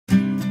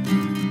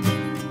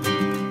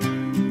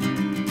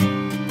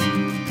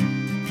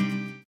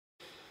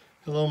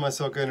Hello, my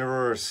soccer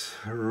universe,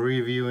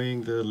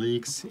 reviewing the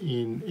leagues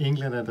in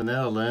England and the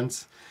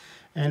Netherlands.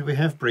 And we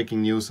have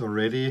breaking news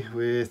already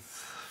with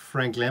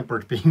Frank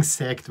Lampard being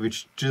sacked,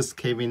 which just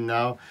came in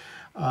now.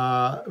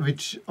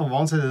 Which on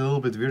one side is a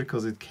little bit weird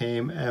because it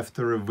came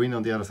after a win.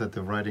 On the other side,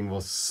 the writing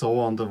was so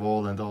on the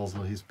wall, and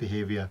also his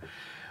behavior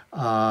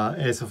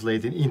as of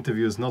late in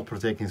interviews, not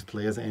protecting his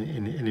players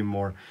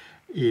anymore.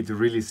 It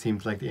really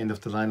seemed like the end of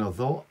the line,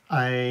 although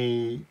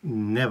I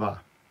never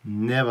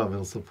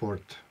will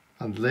support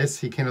unless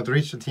he cannot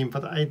reach the team,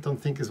 but I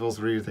don't think this was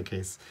really the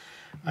case.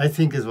 I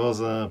think it was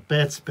a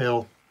bad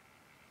spell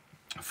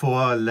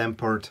for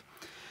Lampard.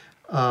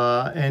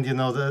 And you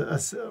know,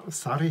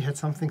 Sarri had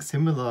something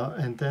similar,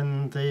 and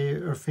then they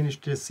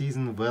finished their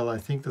season well. I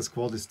think the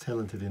squad is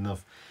talented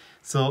enough.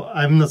 So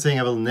I'm not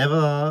saying I will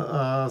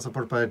never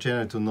support Bayern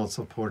General to not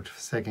support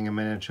sacking a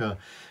manager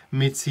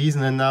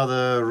mid-season. And now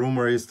the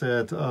rumor is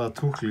that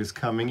Tuchel is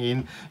coming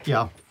in.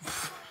 Yeah.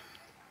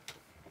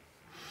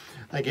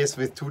 I guess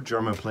with two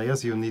German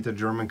players, you need a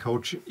German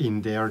coach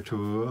in there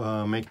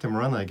to make them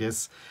run, I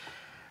guess.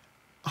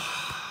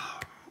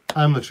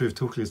 I'm not sure if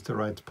Tuchel is the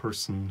right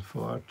person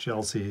for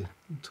Chelsea,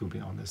 to be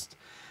honest.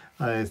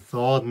 I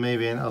thought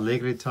maybe an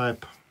Allegri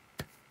type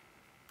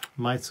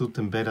might suit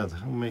them better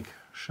to make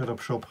shut up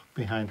shop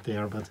behind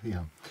there, but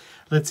yeah.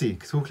 Let's see.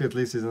 Tuchel at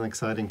least is an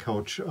exciting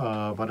coach,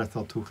 but I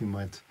thought Tuchel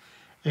might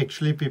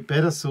actually be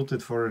better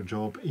suited for a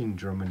job in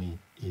Germany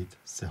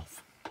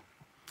itself.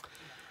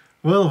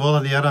 Well, what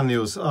are the other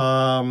news?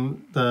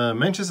 The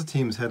Manchester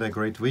teams had a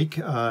great week,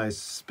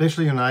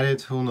 especially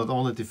United, who not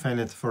only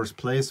defended first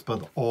place,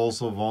 but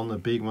also won a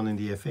big one in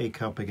the FA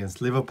Cup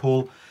against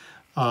Liverpool.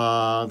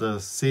 The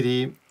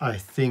City, I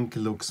think,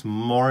 looks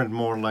more and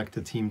more like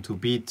the team to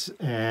beat,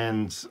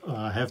 and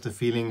I have the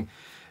feeling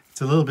it's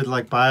a little bit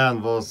like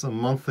Bayern was a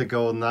month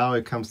ago. Now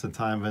it comes the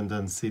time when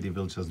then City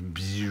will just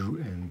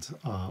and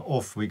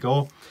off we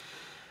go.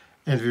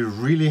 And we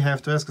really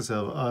have to ask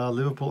ourselves,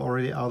 Liverpool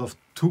already out of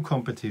two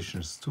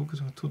competitions, two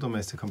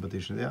domestic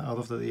competitions. Yeah, out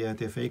of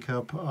the FA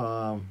Cup.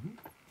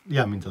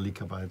 Yeah, I mean the League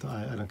Cup, I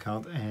don't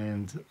count.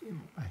 And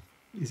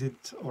is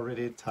it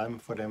already time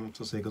for them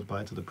to say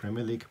goodbye to the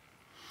Premier League?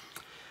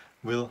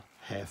 We'll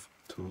have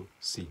to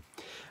see.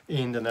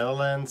 In the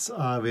Netherlands,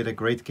 we had a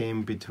great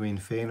game between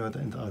Feyenoord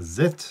and AZ,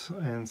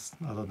 and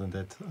other than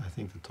that, I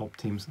think the top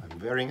teams. I'm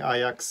wearing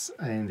Ajax,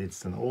 and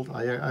it's an old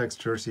Ajax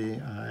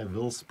jersey. I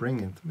will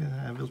spring it.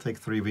 I will take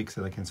 3 weeks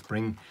that I can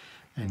spring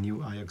a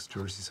new Ajax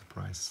jersey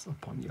surprise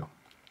upon you.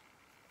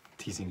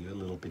 Teasing you a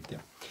little bit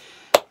there.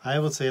 I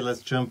would say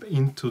let's jump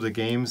into the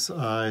games,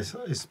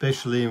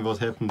 especially what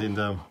happened in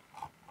the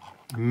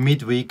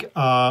midweek.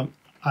 I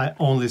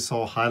only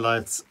saw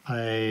highlights.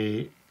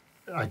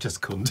 I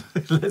just couldn't.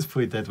 Let's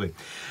put it that way.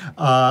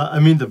 I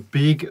mean, the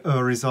big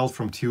result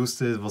from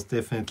Tuesday was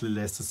definitely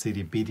Leicester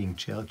City beating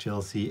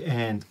Chelsea,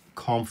 and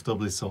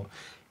comfortably so.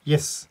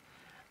 Yes,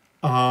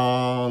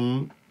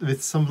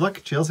 with some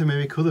luck, Chelsea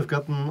maybe could have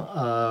gotten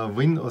a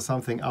win or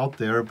something out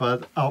there,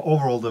 but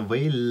overall, the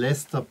way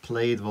Leicester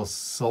played was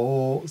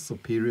so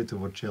superior to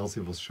what Chelsea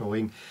was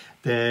showing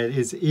that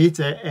it's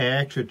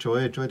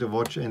actually a joy to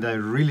watch, and I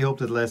really hope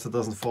that Leicester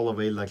doesn't fall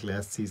away like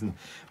last season,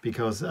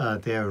 because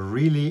they are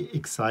really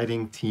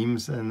exciting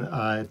teams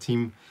and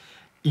team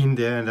in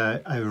there, and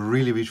I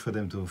really wish for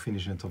them to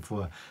finish in the top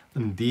 4.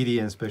 And Didi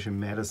and especially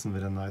Madison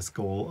with a nice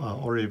goal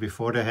already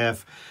before they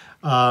have.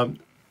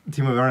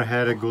 Timo Werner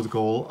had a good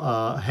goal,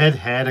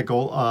 had a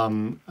goal,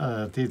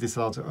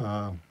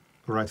 disallowed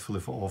rightfully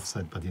for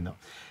offside, but you know,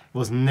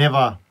 was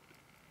never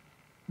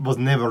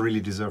really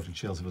deserved that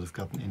Chelsea would have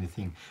gotten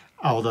anything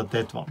out of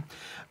that one.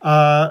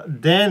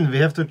 Then we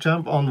have to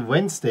jump on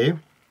Wednesday.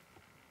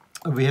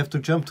 We have to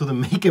jump to the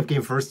makeup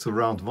game first to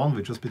round 1,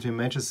 which was between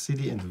Manchester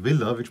City and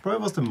Villa, which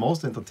probably was the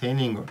most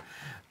entertaining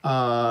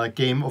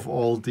game of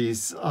all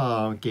these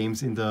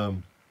games in the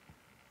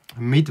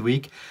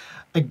midweek.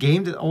 A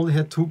game that only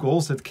had 2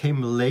 goals that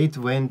came late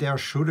when there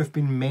should have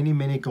been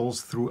many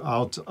goals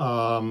throughout.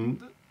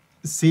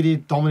 City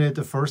dominated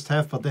the first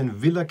half, but then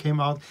Villa came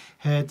out,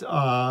 had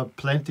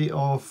plenty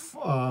of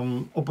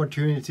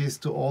opportunities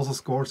to also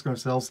score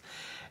themselves.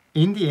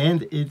 In the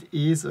end,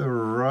 it's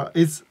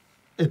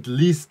at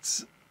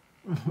least,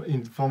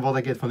 from what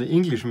I get from the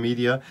English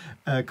media,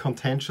 a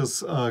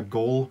contentious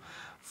goal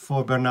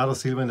for Bernardo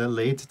Silva in the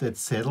late that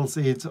settles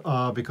it,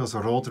 because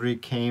Rodri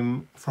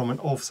came from an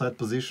offside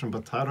position,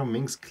 but Tyrone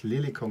Mings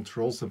clearly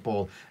controls the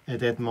ball at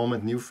that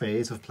moment. New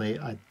phase of play.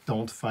 I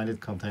don't find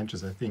it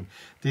contentious. I think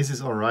this is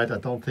all right. I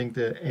don't think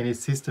that any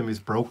system is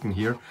broken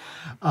here.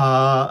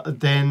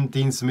 Then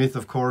Dean Smith,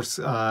 of course,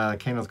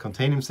 cannot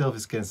contain himself.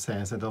 He gets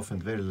sent off,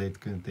 and very late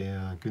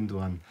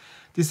Gundogan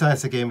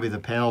decides the game with a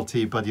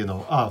penalty. But you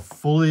know,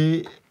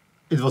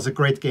 it was a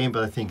great game,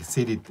 but I think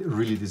City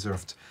really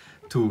deserved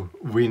to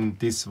win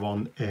this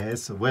one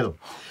as well.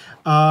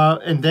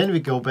 And then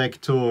we go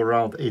back to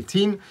round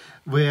 18,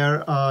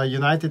 where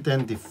United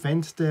then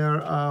defend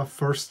their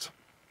first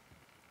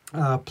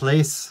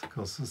place,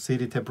 because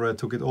City temporarily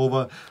took it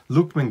over.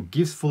 Lookman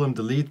gives Fulham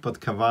the lead, but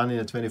Cavani in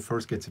the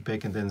 21st gets it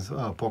back, and then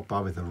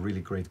Pogba with a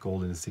really great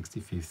goal in the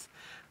 65th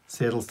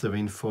settles the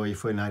win for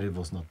United. It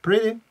was not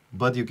pretty,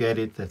 but you get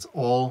it. That's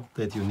all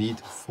that you need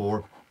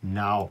for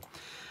now.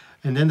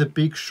 And then the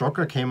big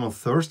shocker came on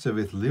Thursday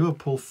with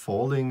Liverpool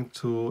falling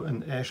to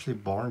an Ashley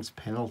Barnes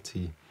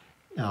penalty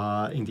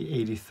in the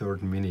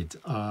 83rd minute.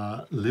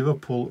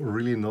 Liverpool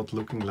really not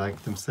looking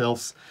like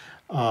themselves,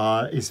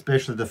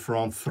 especially the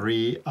front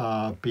three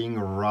being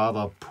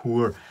rather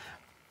poor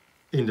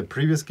in the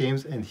previous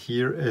games and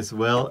here as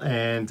well.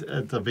 And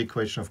the big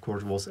question, of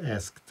course, was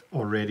asked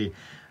already: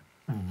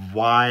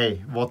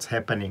 why? What's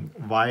happening?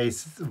 Why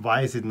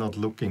is it not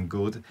looking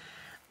good?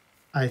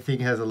 I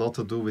think it has a lot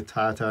to do with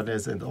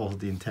tiredness and also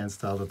the intense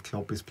style that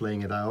Klopp is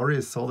playing. And I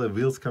already saw the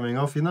wheels coming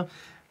off,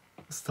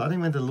 starting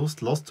when they lost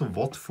to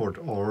Watford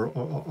or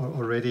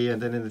already,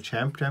 and then in the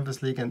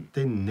Champions League, and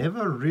they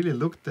never really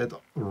looked that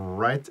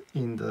right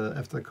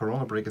after the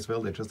Corona break as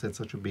well. They just had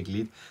such a big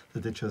lead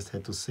that they just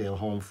had to sail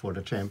home for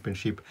the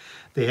championship.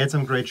 They had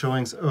some great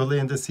showings early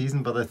in the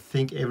season, but I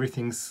think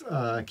everything's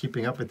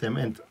keeping up with them.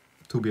 And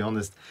to be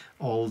honest,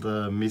 all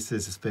the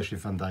misses, especially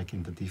Van Dijk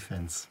in the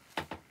defense.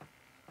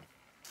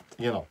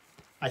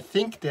 I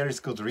think there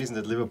is good reason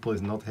that Liverpool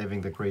is not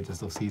having the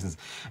greatest of seasons.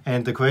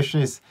 And the question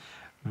is,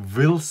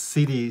 will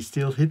City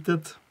still hit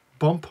that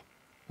bump,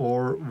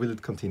 or will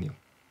it continue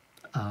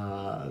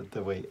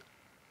the way?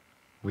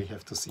 We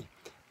have to see.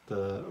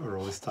 The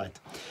roll is tight.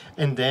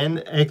 And then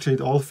actually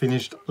it all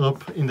finished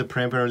up in the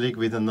Premier League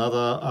with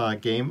another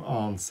game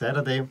on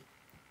Saturday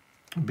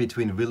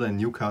between Villa and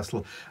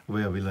Newcastle,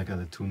 where Villa got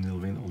a 2-0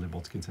 win. Oli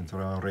Watkins and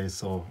Traore,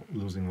 so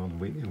losing one,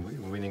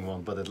 winning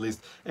one. But at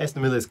least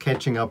Aston Villa is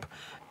catching up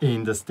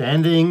in the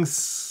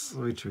standings,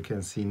 which we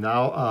can see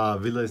now.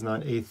 Villa is now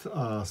in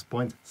 8th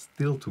point,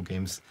 still 2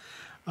 games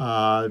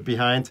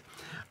behind.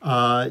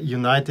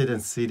 United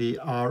and City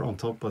are on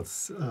top, but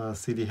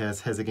City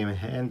has a game in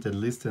hand, and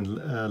less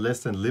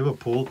than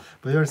Liverpool.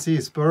 But you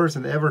see Spurs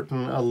and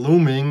Everton are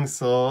looming,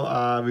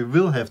 so we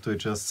will have to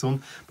adjust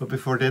soon. But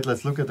before that,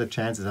 let's look at the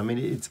chances. I mean,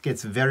 it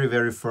gets very,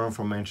 very firm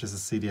for Manchester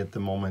City at the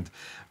moment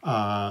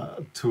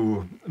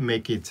to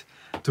make it,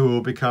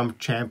 to become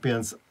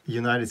champions.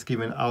 United is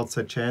given an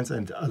outside chance,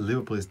 and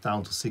Liverpool is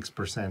down to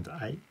 6%.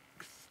 I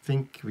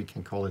think we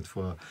can call it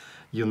for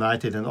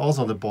United. And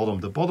also on the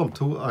bottom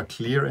 2 are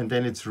clear, and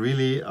then it's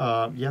really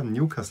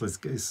Newcastle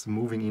is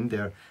moving in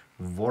there,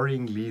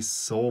 worryingly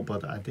so,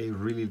 but they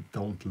really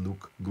don't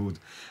look good.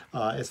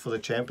 As for the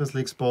Champions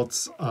League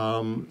spots,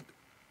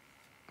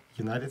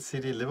 United,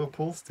 City,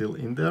 Liverpool still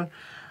in there,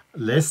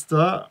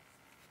 Leicester,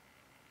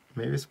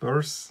 maybe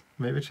Spurs,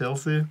 maybe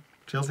Chelsea.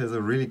 Chelsea has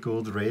a really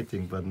good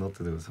rating, but not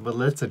to do so. But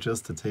let's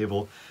adjust the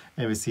table,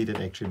 and we see that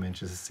actually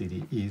Manchester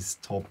City is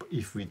top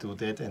if we do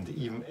that, and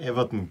even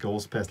Everton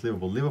goes past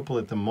Liverpool. Liverpool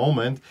at the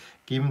moment,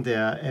 given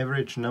their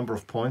average number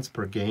of points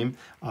per game,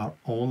 are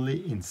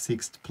only in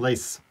 6th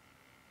place.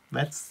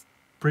 That's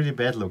pretty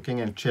bad looking,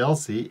 and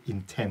Chelsea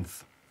in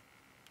 10th.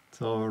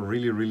 So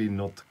really, really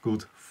not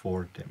good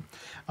for them.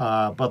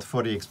 But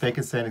for the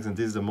expected standings, and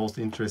this is the most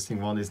interesting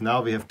one, is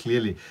now we have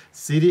clearly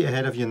City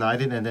ahead of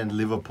United and then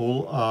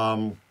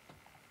Liverpool.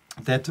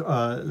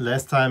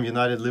 Last time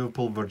United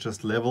Liverpool were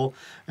just level,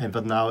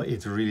 but now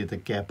it's really the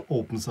gap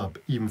opens up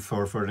even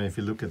further. And if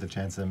you look at the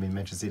chances, I mean,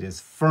 Manchester City is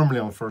firmly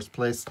on 1st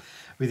place,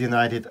 with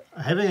United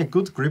having a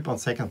good grip on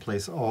 2nd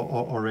place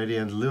already,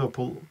 and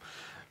Liverpool,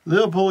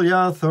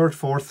 3rd,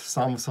 4th,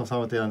 some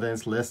of the, and then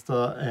it's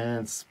Leicester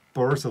and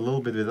Spurs a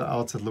little bit with the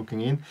outside looking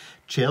in.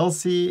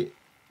 Chelsea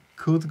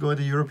could go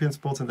to European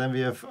spots, and then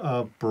we have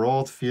a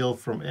broad field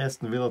from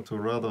Aston Villa to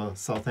rather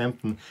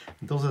Southampton.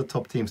 And those are the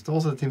top teams.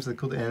 Those are the teams that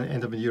could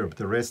end up in Europe.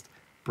 The rest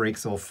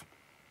breaks off.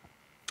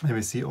 And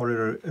we see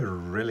already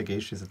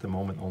relegations at the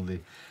moment,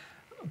 only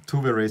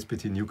 2-way race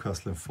between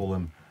Newcastle and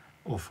Fulham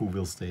of who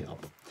will stay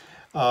up.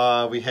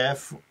 We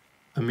have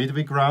a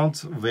midweek round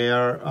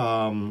where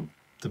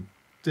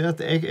there are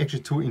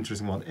actually 2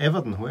 interesting ones.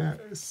 Everton, who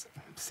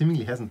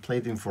seemingly hasn't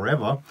played in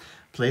forever,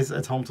 plays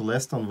at home to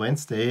Leicester on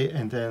Wednesday,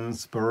 and then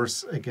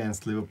Spurs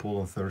against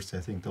Liverpool on Thursday.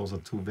 I think those are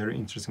 2 very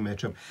interesting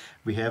matchups.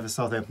 We have a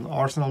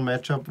Southampton-Arsenal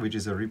matchup, which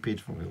is a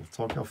repeat. We'll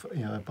talk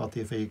about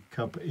the FA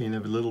Cup in a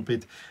little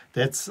bit.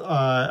 That's,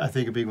 I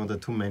think, a big one. The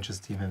 2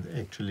 Manchester teams have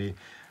actually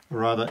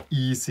rather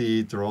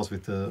easy draws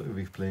with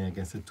playing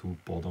against the 2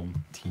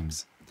 bottom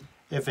teams.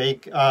 FA,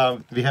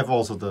 we have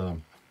also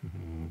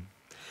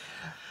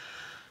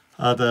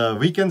the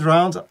weekend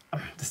round,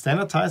 the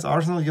standard ties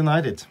Arsenal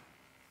United,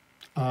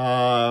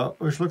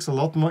 which looks a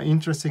lot more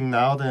interesting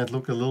now than it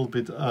looked a little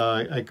bit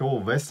ago.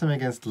 West Ham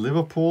against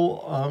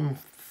Liverpool.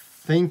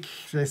 Think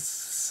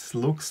this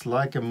looks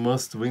like a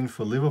must-win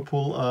for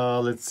Liverpool.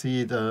 Let's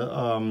see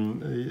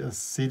the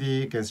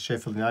City against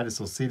Sheffield United.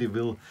 So City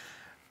will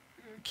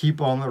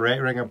keep on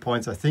racking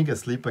points. I think a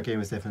sleeper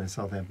game is definitely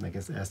Southampton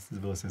against Aston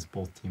Villa, since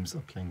both teams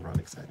are playing rather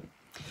exciting.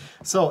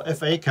 So,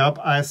 FA Cup,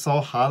 I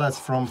saw highlights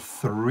from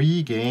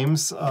 3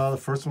 games. The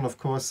first one, of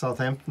course,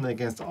 Southampton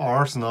against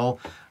Arsenal,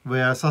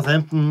 where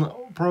Southampton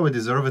probably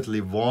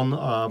deservedly won,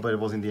 but it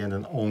was in the end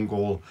an own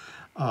goal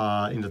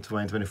in the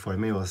 2024. I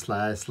mean, it was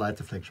a slight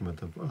deflection, but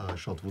the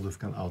shot would have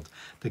gone out.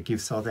 That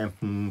gives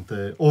Southampton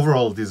the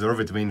overall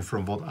deserved win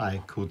from what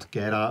I could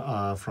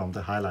gather from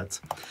the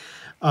highlights.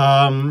 We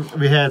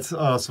had,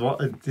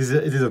 it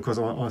is of course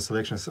on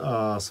selections,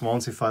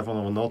 Swansea 5-1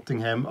 over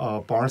Nottingham.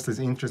 Barnsley is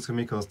interesting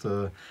me because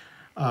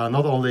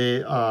not only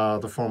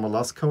the former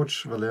last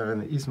coach,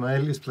 Valerian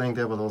Ismail, is playing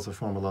there, but also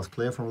former last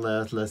player from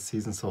last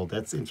season, so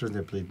that's interesting.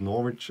 They played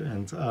Norwich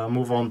and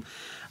move on.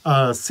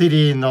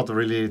 City, not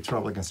really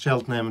trouble against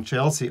Cheltenham.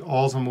 Chelsea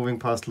also moving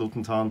past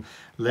Luton Town.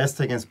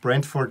 Leicester against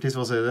Brentford. This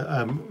was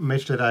a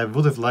match that I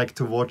would have liked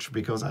to watch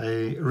because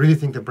I really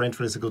think that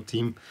Brentford is a good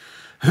team.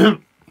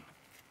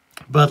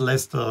 But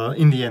Leicester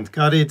in the end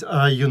got it.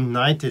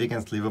 United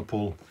against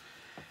Liverpool.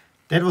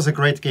 That was a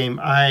great game.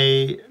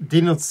 I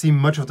did not see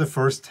much of the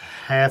first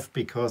half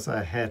because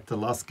I had the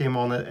last game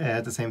on it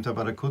at the same time,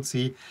 but I could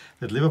see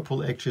that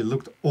Liverpool actually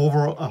looked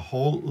overall a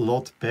whole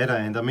lot better.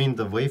 And I mean,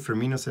 the way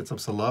Firmino sets up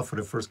Salah for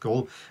the first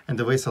goal and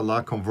the way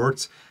Salah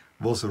converts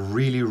was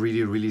really,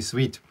 really, really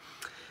sweet.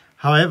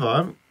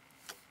 However,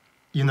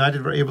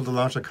 United were able to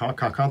launch a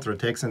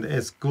counter-attacks, and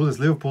as good as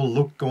Liverpool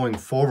looked going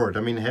forward,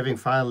 I mean, having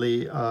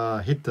finally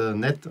hit the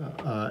net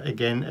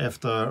again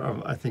after,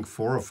 I think,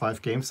 4 or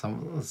 5 games,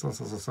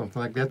 something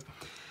like that,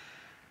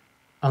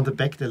 on the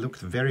back they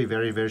looked very,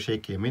 very, very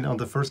shaky. I mean, on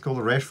the first goal,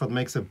 Rashford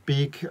makes a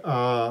big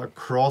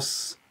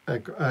cross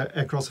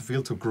across the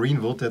field to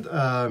Greenwood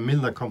that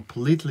Milner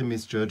completely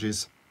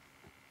misjudges.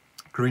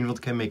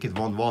 Greenwood can make it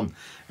 1-1.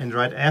 And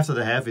right after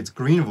the half, it's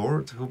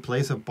Greenwood who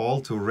plays a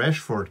ball to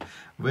Rashford,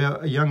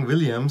 where young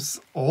Williams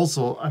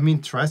also, I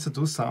mean, tries to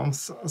do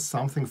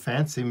something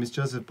fancy,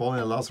 misjudges the ball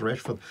and allows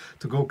Rashford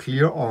to go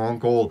clear on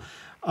goal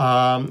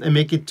and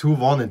make it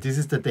 2-1. And this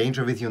is the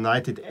danger with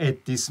United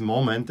at this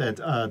moment, that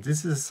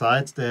this is a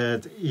side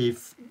that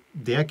if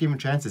they're given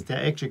chances,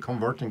 they're actually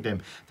converting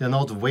them. They're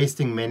not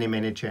wasting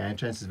many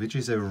chances, which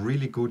is a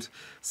really good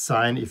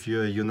sign if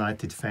you're a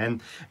United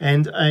fan.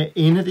 And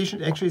in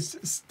addition, actually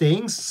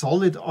staying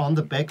solid on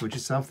the back, which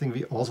is something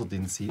we also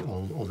didn't see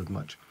all that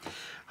much.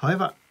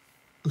 However,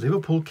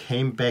 Liverpool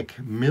came back.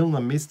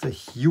 Milner missed a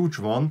huge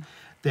one.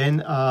 Then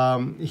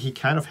he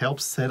kind of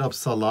helps set up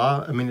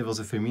Salah. I mean, it was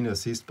a Firmino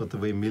assist, but the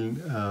way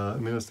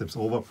Milner steps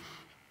over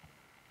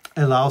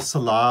allows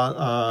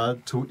Salah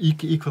to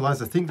equalize.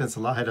 I think that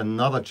Salah had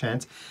another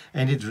chance,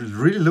 and it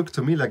really looked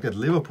to me like that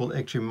Liverpool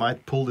actually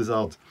might pull this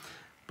out.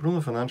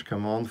 Bruno Fernandes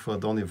come on for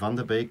Donny van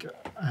de Beek.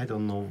 I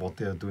don't know what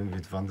they are doing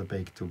with van de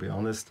Beek, to be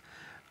honest,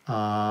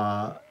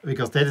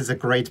 because that is a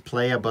great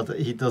player, but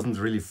he doesn't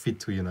really fit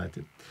to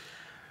United.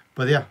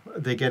 But yeah,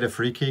 they get a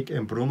free kick,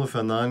 and Bruno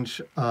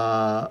Fernandes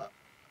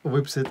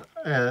whips it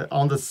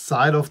on the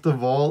side of the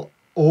wall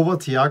over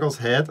Thiago's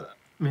head.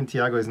 I mean,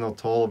 Thiago is not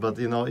tall, but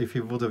you know, if he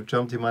would have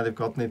jumped, he might have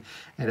gotten it.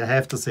 And I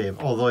have to say,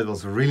 although it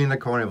was really in the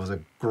corner, it was a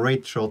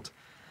great shot.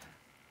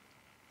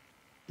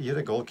 You're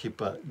the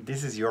goalkeeper.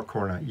 This is your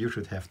corner. You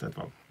should have that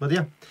one. But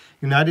yeah,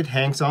 United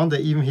hangs on. They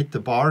even hit the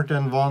bar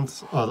then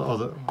once, or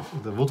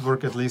the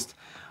woodwork at least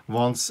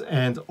once.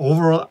 And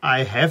overall,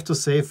 I have to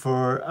say,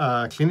 for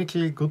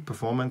clinically good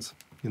performance,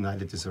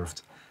 United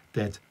deserved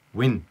that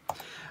win.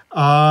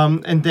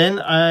 And then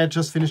I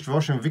just finished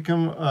watching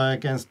Wickham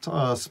against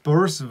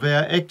Spurs,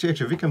 where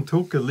actually Wickham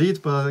took a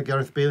lead, but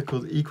Gareth Bale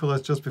could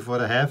equalize just before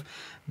the half.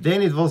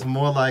 Then it was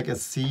more like a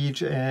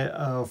siege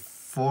on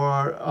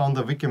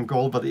the Wickham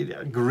goal, but it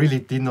really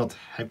did not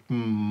happen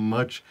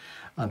much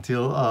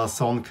until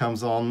Son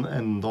comes on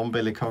and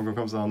Ndombele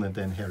comes on, and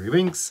then Harry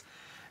Winks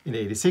in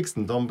the 86th,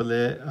 and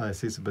Ndombele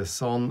assisted by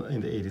Son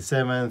in the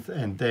 87th,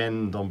 and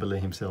then Ndombele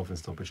himself in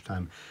stoppage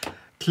time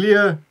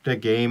clear the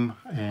game,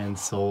 and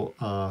so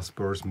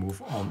Spurs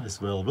move on as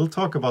well. We'll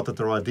talk about the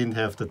draw. I didn't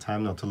have the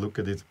time now to look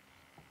at it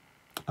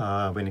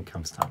when it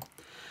comes time.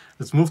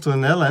 Let's move to the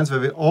Netherlands,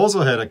 where we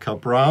also had a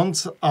cup round.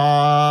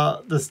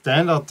 The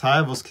standout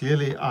tie was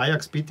clearly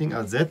Ajax beating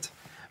AZ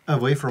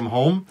away from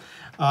home.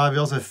 We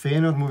also have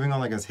Feyenoord moving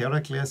on against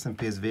Heracles and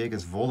PSV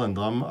against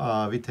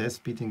Volendam. Vitesse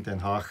beating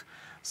Den Haag.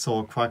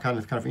 So quite kind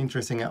of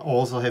interesting. I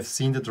also have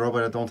seen the draw,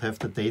 but I don't have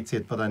the dates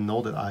yet. But I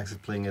know that Ajax is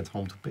playing at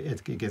home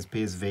against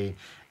PSV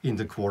in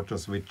the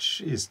quarters,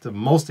 which is the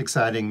most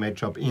exciting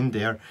matchup in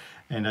there.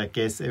 And I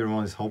guess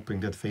everyone is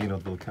hoping that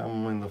Feyenoord will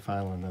come in the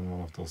final, and then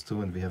one of those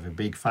two, and we have a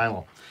big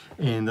final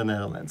in the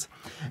Netherlands.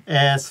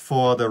 As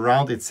for the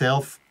round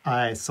itself,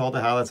 I saw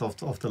the highlights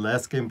of the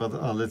last game, but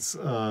let's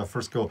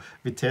first go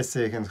Vitesse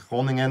against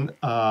Groningen.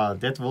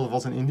 That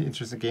was an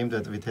interesting game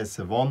that Vitesse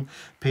won.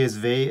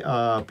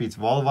 PSV beats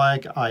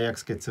Waalwijk.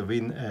 Ajax gets a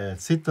win at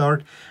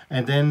Sittard.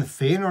 And then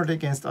Feyenoord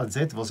against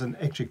AZ was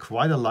actually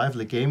quite a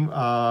lively game.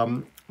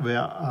 where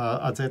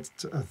AZ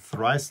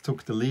thrice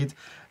took the lead,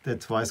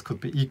 that twice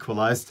could be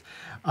equalized.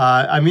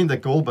 I mean, the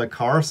goal by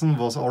Carson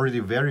was already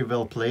very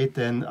well played.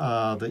 Then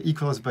the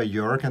equalizer by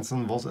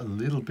Jorgensen was a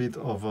little bit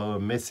of a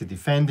messy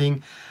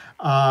defending.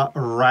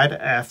 Right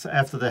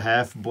after the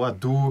half,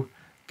 Boadu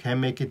can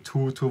make it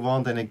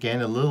 2-1. Then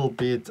again, a little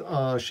bit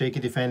shaky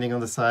defending on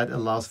the side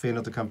allows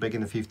Feyenoord to come back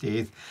in the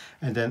 58th.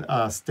 And then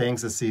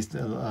Stang's assist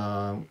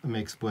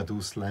makes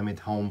Boadu slam it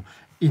home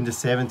in the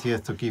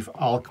 70th to give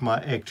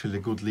Alkmaar actually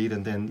a good lead.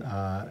 And then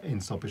in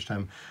stoppage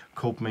time,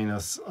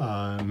 Koopmeiners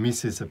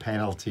misses a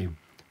penalty,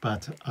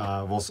 but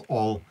was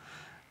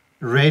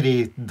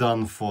already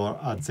done for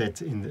AZ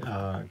in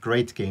a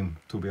great game,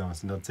 to be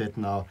honest. And AZ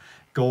now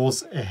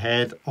goes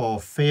ahead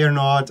of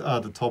Feyenoord.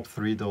 The top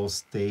three, those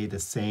stay the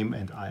same,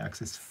 and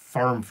Ajax is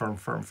firm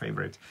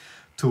favorite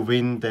to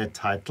win the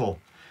title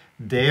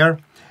there.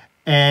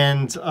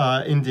 And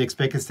in the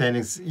expected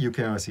standings, you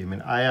can see, I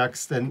mean,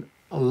 Ajax then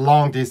a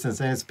long distance,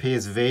 and it's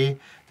PSV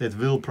that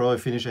will probably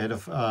finish ahead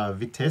of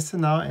Vitesse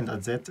now, and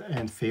AZ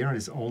and Feyenoord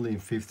is only in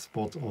 5th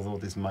spot, although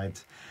this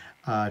might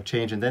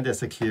change. And then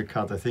there's a clear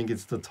cut. I think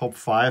it's the top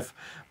 5,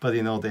 but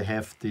you know, they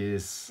have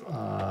this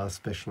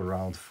special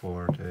round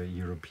for the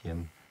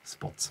European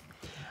spots.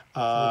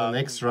 The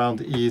next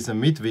round is a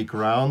midweek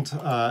round,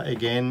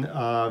 again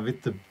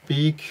with the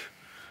big,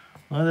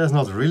 well, there's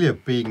not really a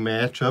big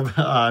matchup.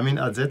 I mean,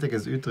 AZ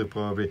against Utrecht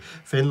probably.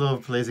 Venlo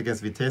plays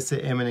against Vitesse,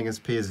 Emmen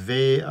against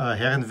PSV,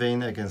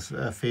 Heerenveen against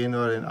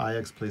Feyenoord, and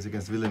Ajax plays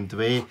against Willem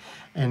II.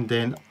 And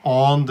then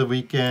on the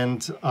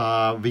weekend,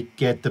 we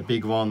get the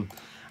big one,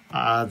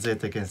 AZ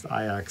against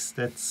Ajax.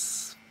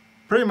 That's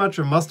pretty much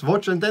a must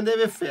watch. And then they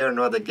have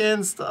Feyenoord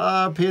against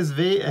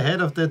PSV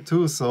ahead of that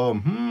too.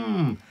 So,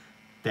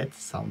 that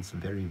sounds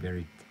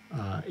very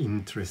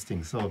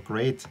interesting. So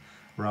great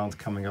round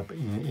coming up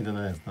in the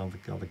Netherlands. Now I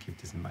gotta keep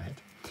this in my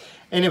head.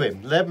 Anyway,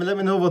 let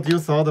me know what you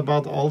thought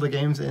about all the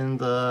games in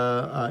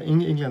the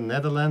England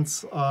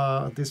Netherlands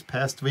this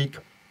past week.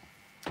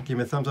 Give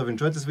me a thumbs up if you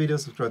enjoyed this video,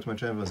 subscribe to my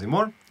channel to see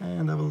more,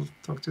 and I will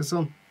talk to you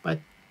soon. Bye.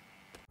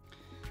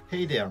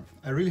 Hey there,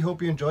 I really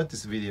hope you enjoyed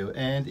this video,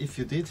 and if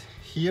you did,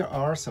 here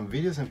are some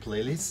videos and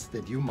playlists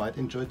that you might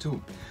enjoy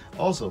too.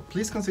 Also,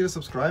 please consider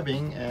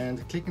subscribing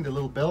and clicking the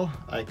little bell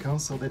icon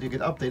so that you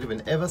get updated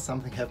whenever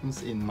something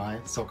happens in my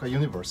soccer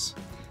universe.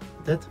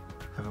 With that,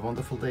 have a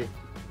wonderful day.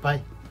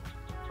 Bye.